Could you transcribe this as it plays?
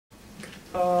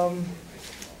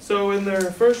So in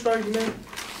their first argument,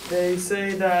 they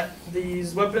say that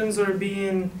these weapons are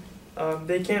being,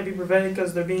 they can't be prevented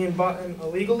because they're being bought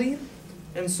illegally.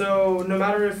 And so no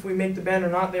matter if we make the ban or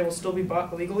not, they will still be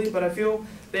bought illegally. But I feel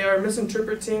they are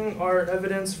misinterpreting our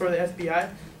evidence for the FBI.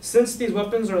 Since these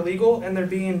weapons are legal and they're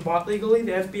being bought legally,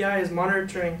 the FBI is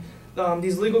monitoring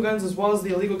these legal guns as well as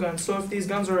the illegal guns. So if these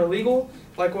guns are illegal,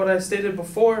 like what I stated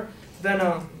before, then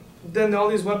all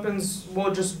these weapons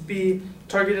will just be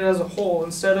targeted as a whole.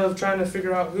 Instead of trying to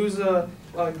figure out who's a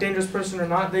dangerous person or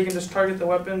not, they can just target the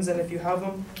weapons, and if you have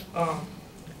them,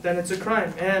 then it's a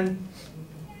crime. And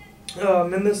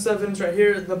in this evidence right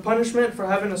here, the punishment for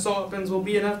having assault weapons will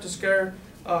be enough to scare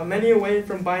many away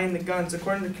from buying the guns.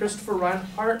 According to Christopher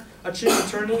Reinhart, a chief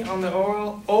attorney on the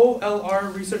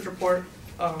OLR research report,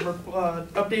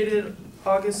 updated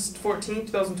August 14,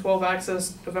 2012,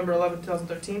 accessed November 11,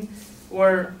 2013,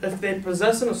 where if they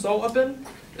possess an assault weapon,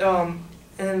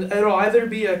 and it'll either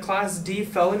be a Class D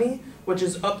felony, which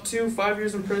is up to 5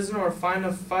 years in prison or a fine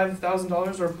of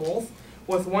 $5,000 or both,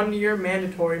 with 1 year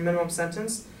mandatory minimum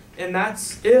sentence. And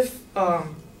that's if,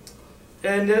 and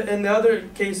in the other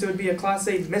case, it would be a Class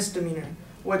A misdemeanor,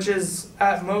 which is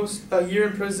at most a year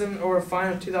in prison or a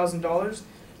fine of $2,000.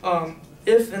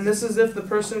 And this is if the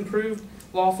person proved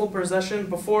lawful possession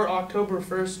before October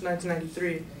 1st,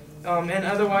 1993, and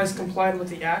otherwise complied with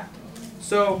the act.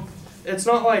 So it's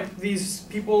not like these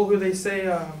people who they say,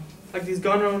 like these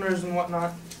gun owners and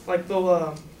whatnot, like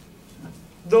they'll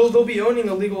be owning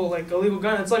a legal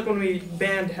gun. It's like when we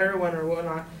banned heroin or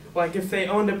whatnot. Like if they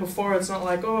owned it before, it's not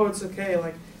like, oh, it's okay,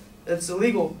 like it's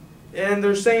illegal. And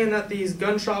they're saying that these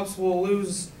gun shops will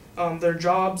lose their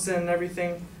jobs and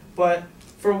everything. But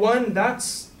for one,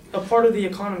 that's a part of the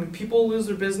economy. People lose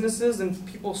their businesses and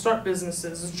people start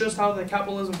businesses. It's just how the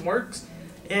capitalism works.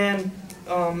 And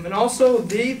also,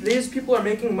 these people are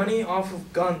making money off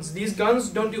of guns. These guns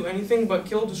don't do anything but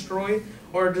kill, destroy,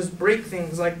 or just break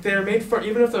things. Like they're made for,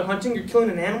 even if they're hunting, you're killing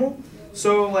an animal.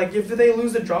 So like if they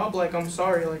lose a job, like I'm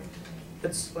sorry, like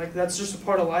it's like that's just a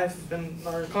part of life and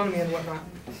our economy and whatnot.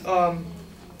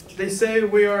 They say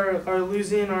we are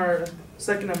losing our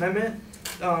Second Amendment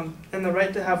and the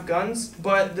right to have guns,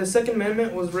 but the Second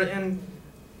Amendment was written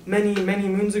many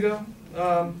moons ago.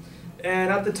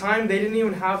 And at the time, they didn't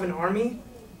even have an army.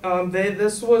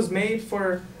 This was made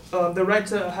for the right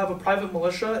to have a private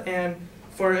militia, and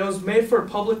it was made for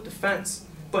public defense.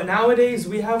 But nowadays,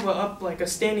 we have a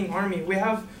standing army. We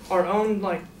have our own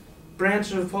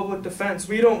branch of public defense.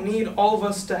 We don't need all of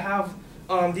us to have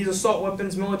these assault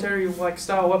weapons, military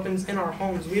style weapons in our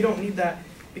homes. We don't need that,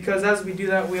 because as we do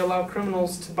that, we allow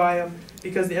criminals to buy them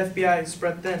because the FBI is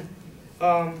spread thin.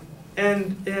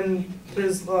 And in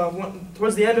his,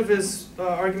 towards the end of his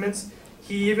arguments,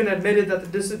 he even admitted that the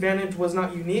disadvantage was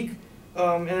not unique,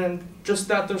 and just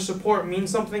that their support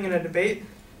means something in a debate,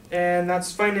 and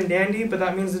that's fine and dandy, but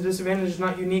that means the disadvantage is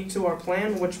not unique to our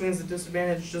plan, which means the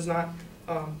disadvantage does not,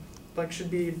 should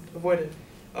be avoided.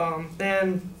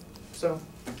 And so,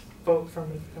 vote for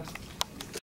me.